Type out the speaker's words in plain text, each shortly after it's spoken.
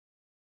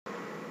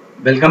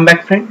Welcome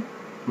back, friend.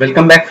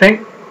 Welcome back,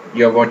 friend.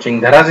 You are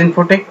watching Dharas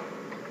Infotech.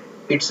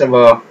 It's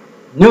our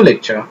new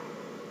lecture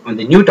on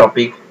the new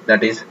topic,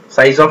 that is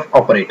size of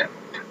operator.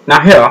 Now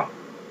here,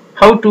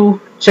 how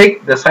to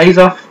check the size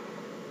of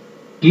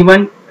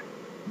given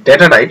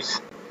data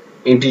types: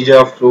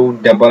 integer,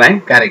 float, double,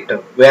 and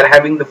character. We are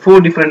having the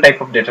four different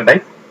type of data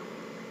type: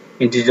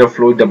 integer,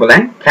 float, double,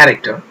 and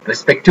character,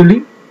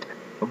 respectively.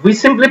 We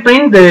simply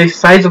print the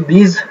size of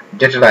these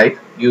data type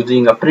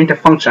using a printf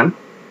function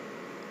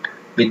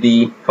with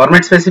the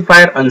format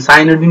specifier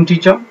unsigned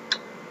integer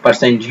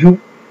 %u.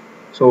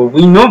 So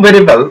we know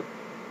very well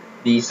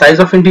the size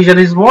of integer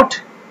is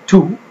what?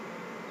 2.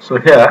 So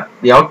here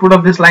the output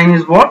of this line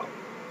is what?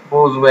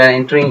 Suppose we are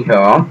entering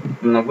here,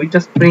 now we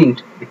just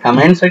print the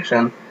command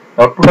section.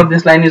 The output of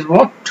this line is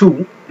what?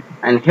 2.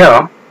 And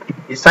here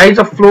the size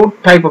of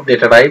float type of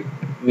data type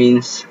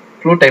means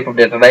float type of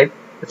data type,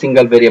 a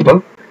single variable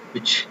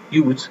which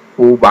use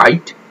 4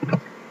 byte.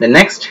 The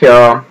next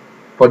here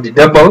for the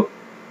double,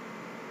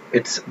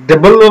 it's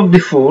double of the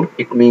 4,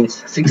 it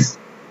means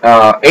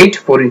 8,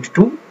 4 into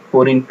 2,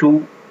 4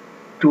 into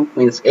 2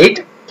 means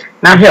 8.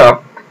 Now here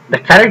the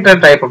character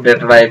type of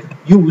data type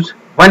use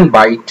 1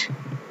 byte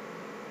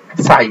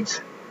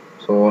size.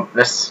 So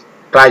let's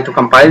try to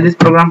compile this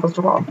program first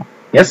of all.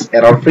 Yes,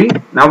 error free.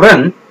 Now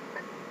run.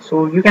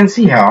 So you can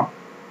see here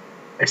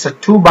it's a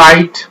 2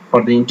 byte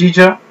for the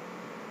integer,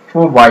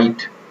 4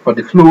 byte for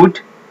the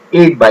float,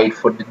 8 byte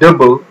for the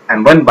double,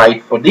 and 1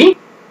 byte for the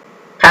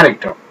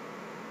character.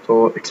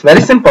 So it's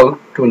very simple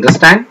to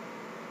understand.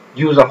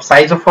 Use of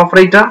size of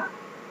operator.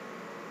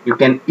 You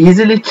can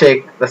easily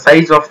check the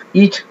size of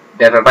each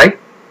data type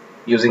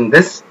using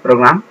this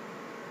program.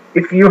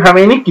 If you have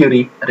any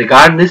query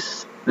regarding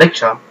this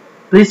lecture,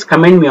 please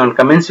comment me on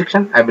comment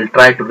section. I will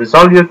try to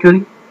resolve your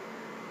query.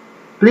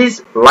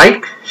 Please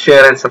like,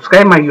 share and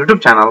subscribe my YouTube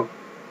channel.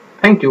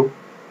 Thank you.